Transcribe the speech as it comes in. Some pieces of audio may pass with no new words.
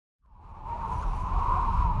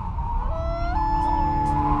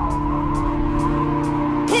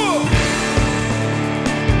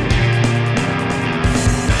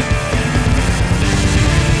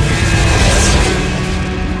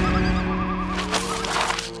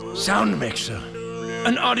Sound mixer.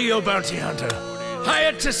 An audio bounty hunter.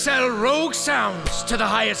 Hired to sell rogue sounds to the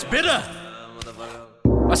highest bidder.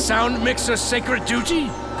 A sound mixer's sacred duty?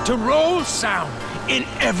 To roll sound in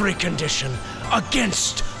every condition,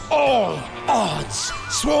 against all odds.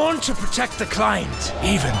 Sworn to protect the client,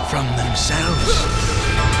 even from themselves.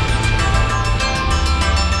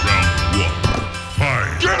 Round 1,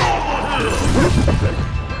 fight! Get over!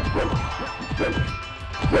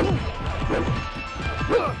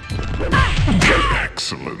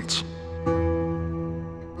 Excellent.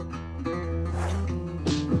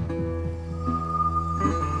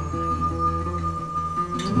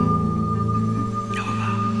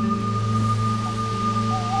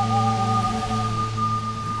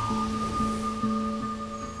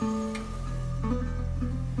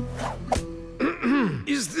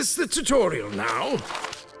 Is this the tutorial now?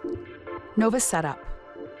 Nova setup.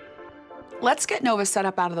 Let's get Nova set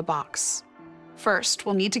up out of the box. First,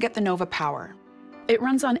 we'll need to get the Nova power. It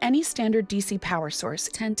runs on any standard DC power source,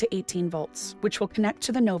 10 to 18 volts, which will connect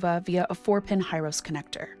to the Nova via a 4-pin Hyros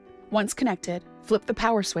connector. Once connected, flip the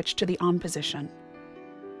power switch to the on position.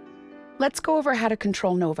 Let's go over how to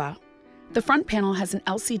control Nova. The front panel has an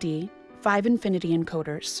LCD, 5 infinity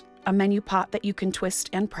encoders, a menu pot that you can twist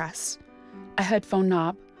and press, a headphone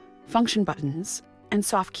knob, function buttons, and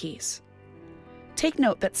soft keys. Take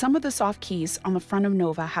note that some of the soft keys on the front of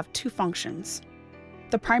Nova have 2 functions.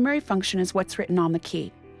 The primary function is what's written on the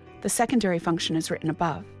key. The secondary function is written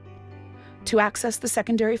above. To access the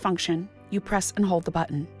secondary function, you press and hold the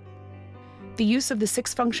button. The use of the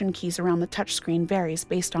 6 function keys around the touchscreen varies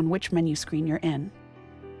based on which menu screen you're in.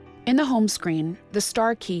 In the home screen, the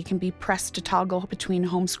star key can be pressed to toggle between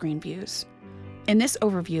home screen views. In this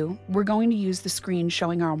overview, we're going to use the screen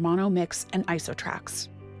showing our mono, mix, and ISO tracks.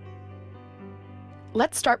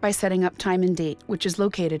 Let's start by setting up time and date, which is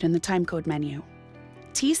located in the timecode menu.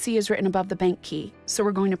 TC is written above the bank key, so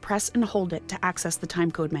we're going to press and hold it to access the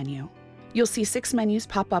timecode menu. You'll see 6 menus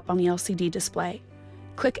pop up on the LCD display.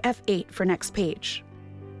 Click F8 for next page.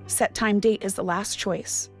 Set time date is the last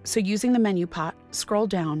choice, so using the menu pot, scroll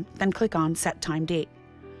down, then click on Set Time Date.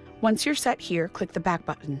 Once you're set here, click the back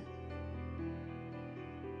button.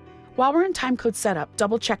 While we're in timecode setup,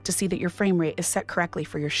 double check to see that your frame rate is set correctly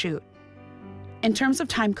for your shoot. In terms of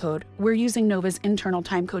timecode, we're using Nova's internal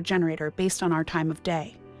timecode generator based on our time of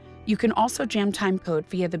day. You can also jam timecode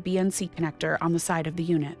via the BNC connector on the side of the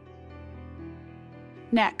unit.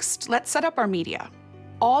 Next, let's set up our media.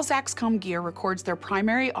 All Zaxcom gear records their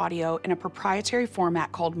primary audio in a proprietary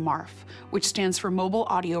format called MARF, which stands for Mobile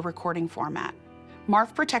Audio Recording Format.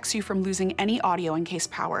 MARF protects you from losing any audio in case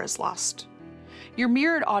power is lost. Your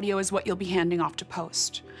mirrored audio is what you'll be handing off to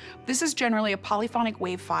post. This is generally a polyphonic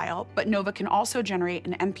WAV file, but Nova can also generate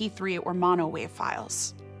an MP3 or mono WAV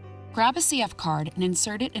files. Grab a CF card and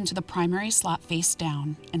insert it into the primary slot face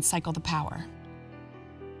down and cycle the power.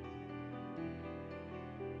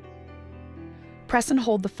 Press and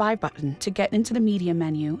hold the 5 button to get into the media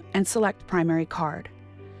menu and select primary card.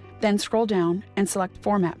 Then scroll down and select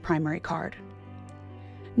Format Primary Card.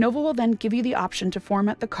 Nova will then give you the option to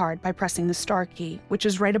format the card by pressing the star key, which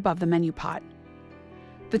is right above the menu pot.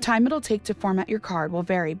 The time it'll take to format your card will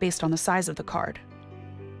vary based on the size of the card.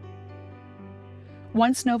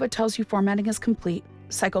 Once Nova tells you formatting is complete,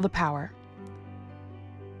 cycle the power.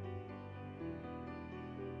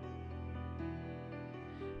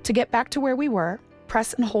 To get back to where we were,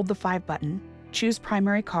 press and hold the 5 button, choose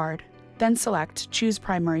Primary Card, then select Choose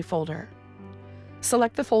Primary Folder.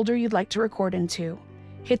 Select the folder you'd like to record into,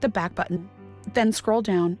 hit the back button, then scroll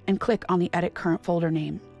down and click on the Edit Current Folder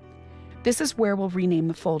name. This is where we'll rename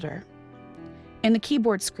the folder. In the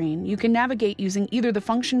keyboard screen, you can navigate using either the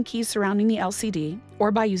function keys surrounding the LCD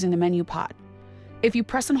or by using the menu pot. If you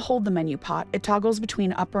press and hold the menu pot, it toggles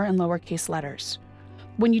between upper and lowercase letters.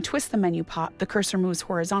 When you twist the menu pot, the cursor moves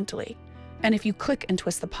horizontally, and if you click and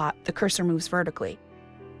twist the pot, the cursor moves vertically.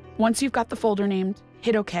 Once you've got the folder named,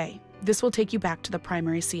 hit OK. This will take you back to the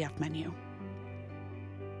primary CF menu.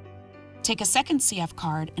 Take a second CF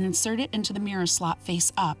card and insert it into the mirror slot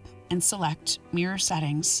face up and select Mirror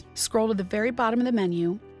Settings. Scroll to the very bottom of the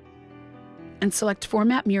menu and select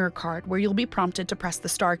Format Mirror Card, where you'll be prompted to press the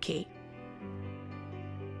star key.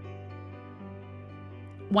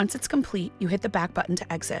 Once it's complete, you hit the back button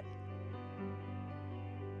to exit.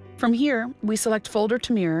 From here, we select Folder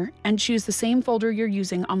to Mirror and choose the same folder you're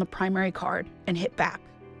using on the primary card and hit back.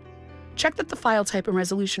 Check that the file type and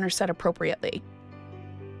resolution are set appropriately.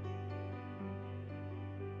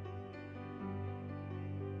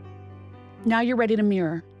 Now you're ready to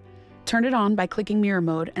mirror. Turn it on by clicking mirror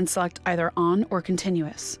mode and select either on or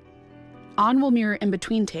continuous. On will mirror in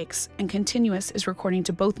between takes, and continuous is recording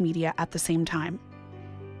to both media at the same time.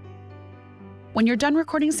 When you're done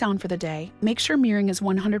recording sound for the day, make sure mirroring is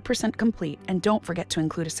 100% complete and don't forget to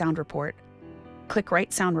include a sound report. Click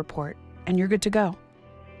Write Sound Report, and you're good to go.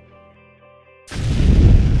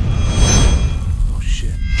 Oh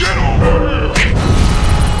shit. Get over here!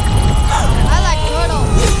 I like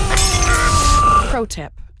turtles. Pro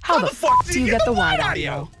tip, how the fuck do you get the wide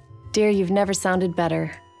audio? Dear, you've never sounded better.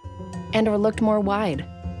 And or looked more wide.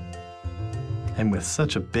 And with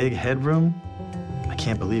such a big headroom, I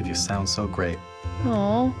can't believe you sound so great.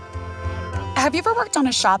 Aww. Have you ever worked on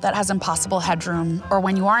a shot that has impossible headroom, or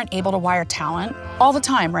when you aren't able to wire talent? All the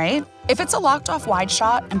time, right? If it's a locked-off wide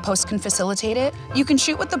shot and post can facilitate it, you can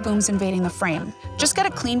shoot with the booms invading the frame. Just get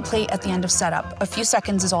a clean plate at the end of setup. A few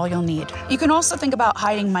seconds is all you'll need. You can also think about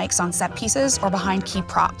hiding mics on set pieces or behind key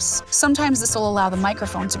props. Sometimes this will allow the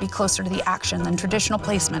microphone to be closer to the action than traditional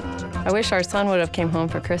placement. I wish our son would have came home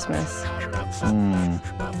for Christmas.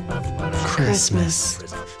 Christmas.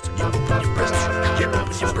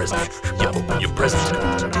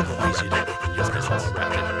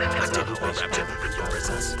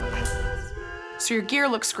 So your gear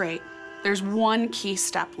looks great. There's one key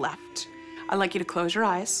step left. I'd like you to close your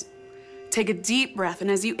eyes, take a deep breath,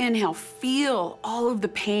 and as you inhale, feel all of the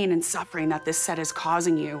pain and suffering that this set is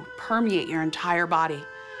causing you permeate your entire body.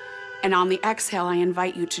 And on the exhale, I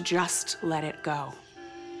invite you to just let it go.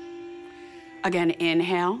 Again,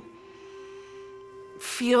 inhale.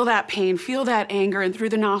 Feel that pain, feel that anger, and through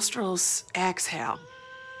the nostrils, exhale.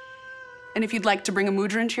 And if you'd like to bring a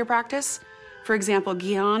mudra into your practice, for example,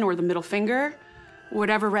 Gyan or the middle finger,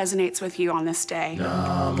 whatever resonates with you on this day.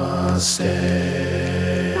 Namaste.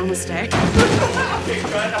 Namaste.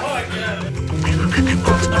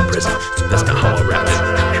 Open your prison. That's not how I rap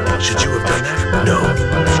it. Should you have done that?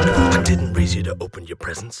 No. I didn't raise you to open your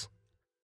presents.